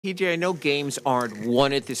PJ, I know games aren't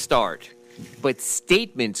won at the start, but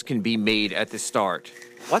statements can be made at the start.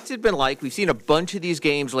 What's it been like? We've seen a bunch of these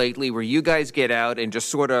games lately where you guys get out and just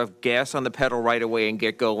sort of gas on the pedal right away and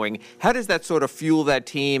get going. How does that sort of fuel that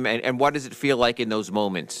team, and what does it feel like in those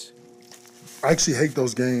moments? I actually hate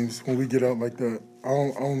those games when we get out like that. I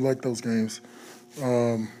don't like those games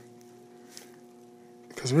because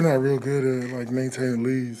we're not real good at like maintaining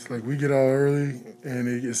leads. Like we get out early, and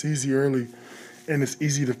it's easy early, and it's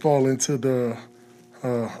easy to fall into the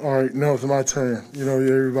all right, now it's my turn. You know,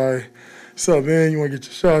 everybody sub in, you want to get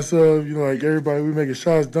your shots up. You know, like everybody, we making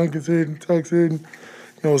shots, Duncan's hitting, Tuck's hitting.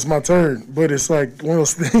 You know, it's my turn. But it's like one of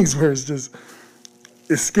those things where it's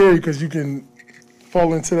scary because you can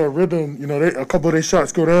fall into that rhythm. You know, a couple of their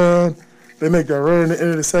shots go down. They make that run at the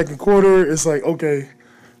end of the second quarter. It's like, okay,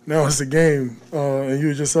 now it's a game. And you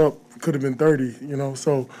were just up, could have been 30, you know.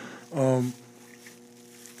 So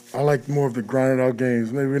I like more of the grinded out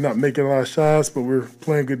games. Maybe we're not making a lot of shots, but we're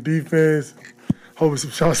playing good defense, hoping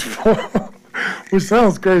some shots fall, which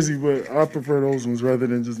sounds crazy, but I prefer those ones rather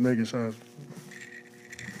than just making shots.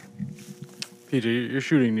 PJ, you're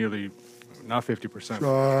shooting nearly, not 50%.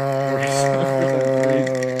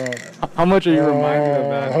 How much are you reminded of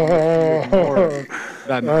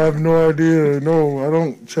that? I have no idea. No, I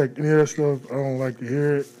don't check any of that stuff. I don't like to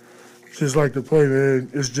hear it. Just like to play,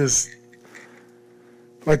 man. It's just,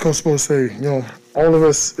 like Coach Spo say, you know, all of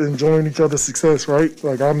us enjoying each other's success, right?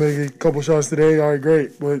 Like I may get a couple shots today, all right,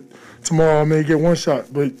 great. But tomorrow I may get one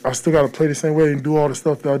shot. But I still got to play the same way and do all the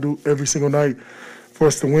stuff that I do every single night for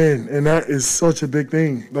us to win. And that is such a big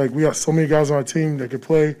thing. Like we got so many guys on our team that could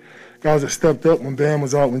play, guys that stepped up when Bam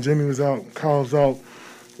was out, when Jimmy was out, Kyle was out.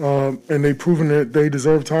 And they proven that they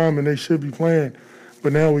deserve time and they should be playing.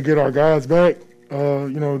 But now we get our guys back,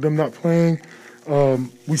 you know, them not playing.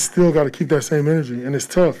 We still got to keep that same energy, and it's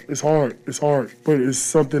tough. It's hard, but it's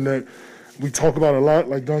something that we talk about a lot.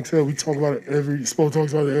 Like Dunk said, we talk about it Spo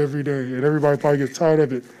talks about it every day, and everybody probably gets tired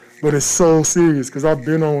of it, but it's so serious because I've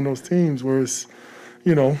been on those teams where it's,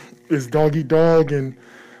 you know, it's dog eat dog, and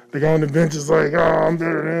the guy on the bench is like, oh, I'm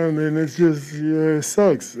better than him, and it's just, yeah, it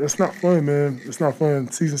sucks. It's not fun, man. It's not fun.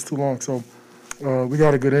 The season's too long, so we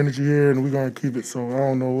got a good energy here, and we're going to keep it, so I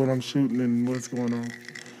don't know what I'm shooting and what's going on.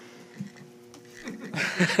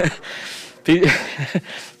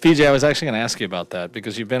 PJ, I was actually going to ask you about that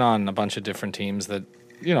because you've been on a bunch of different teams that,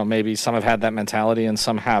 you know, maybe some have had that mentality and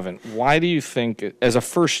some haven't. Why do you think, as a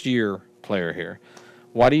first-year player here,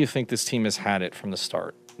 why do you think this team has had it from the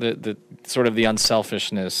start? The sort of the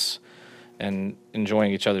unselfishness and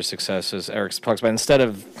enjoying each other's success, as Eric talks about, instead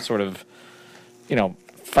of sort of, you know,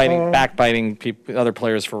 backbiting other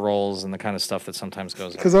players for roles and the kind of stuff that sometimes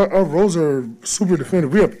goes on. Because our roles are super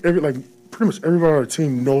definitive. We have pretty much everybody on our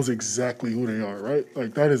team knows exactly who they are, right?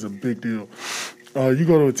 Like, that is a big deal. You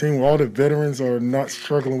go to a team where all the veterans are not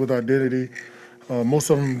struggling with identity. Most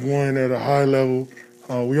of them won at a high level.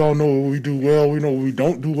 We all know what we do well. We know what we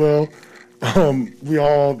don't do well. We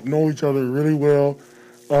all know each other really well.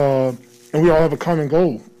 And we all have a common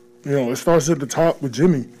goal. You know, it starts at the top with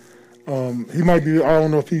Jimmy. He might be, I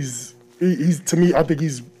don't know if he's to me, I think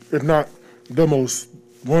he's, if not one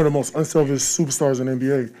of the most unselfish superstars in the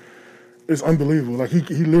NBA. It's unbelievable. Like, he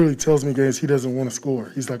literally tells me games he doesn't want to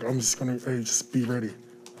score. He's like, I'm just going to, hey, just be ready.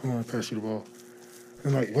 I'm going to pass you the ball.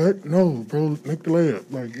 I'm like, what? No, bro, make the layup.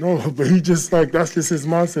 Like, no, but he just, like, that's just his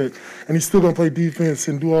mindset. And he's still going to play defense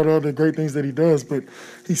and do all the other great things that he does, but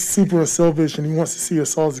he's super unselfish, and he wants to see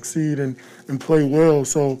us all succeed and play well.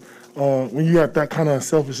 So when you got that kind of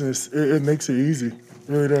unselfishness, it makes it easy. It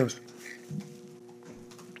really does.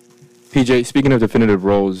 PJ, speaking of definitive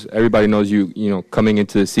roles, everybody knows you know, coming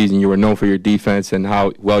into the season, you were known for your defense and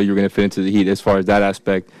how well you were going to fit into the Heat as far as that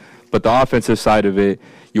aspect. But the offensive side of it,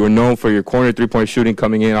 you were known for your corner three-point shooting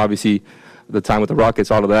coming in, obviously the time with the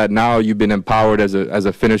Rockets, all of that. Now you've been empowered as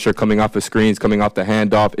a finisher, coming off the screens, coming off the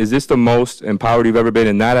handoff. Is this the most empowered you've ever been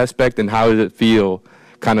in that aspect, and how does it feel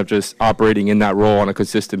kind of just operating in that role on a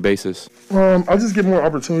consistent basis? I just get more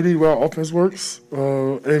opportunity while offense works.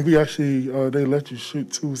 And we actually, they let you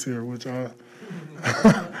shoot twos here, which I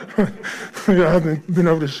haven't been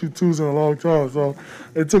able to shoot twos in a long time. So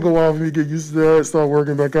it took a while for me to get used to that, start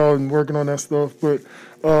working back out and working on that stuff. But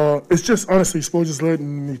it's just, honestly, Spo just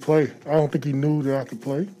letting me play. I don't think he knew that I could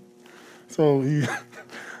play. So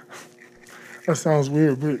that sounds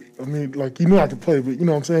weird, but I mean, like, he knew I could play, but you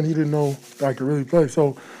know what I'm saying? He didn't know that I could really play.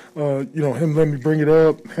 So, you know, him letting me bring it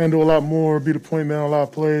up, handle a lot more, be the point man on a lot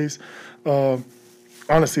of plays.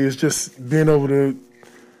 Honestly, it's just being able to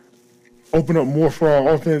open up more for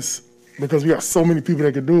our offense because we got so many people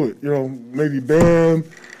that can do it. You know, maybe Bam,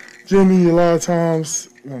 Jimmy, a lot of times,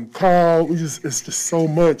 Kyle, it's just so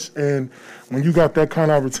much. And when you got that kind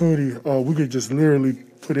of opportunity, we could just literally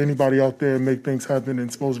put anybody out there and make things happen, and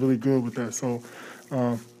Spo's really good with that. So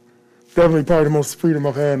definitely probably the most freedom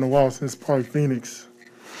I've had in a while since probably Phoenix.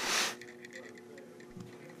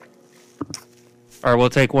 All right, we'll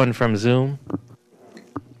take one from Zoom.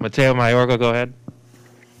 Mateo Mayorga, go ahead.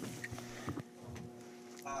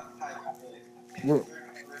 Well,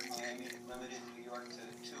 Miami limited New York to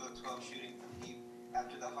 2 of 12 shooting from deep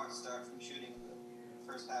after the hot start from shooting in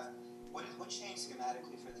the first half. What changed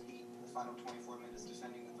schematically for the Heat in the final 24 minutes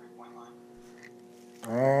defending the three-point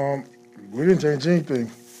line? We didn't change anything.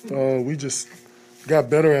 We just got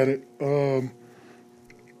better at it.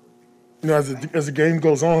 As the game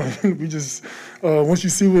goes on, we just once you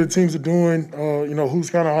see what the teams are doing, who's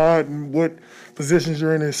kind of hot and what positions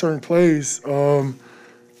you're in certain plays.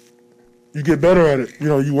 You get better at it.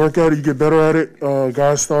 You work at it, you get better at it.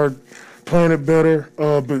 Guys start playing it better.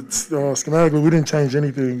 But schematically, we didn't change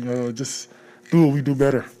anything. Just do what we do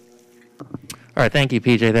better. All right, thank you,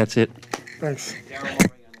 PJ. That's it. Thanks.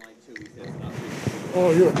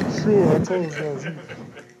 Oh, yeah, for sure. I told you guys.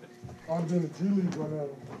 I've been a G League by now.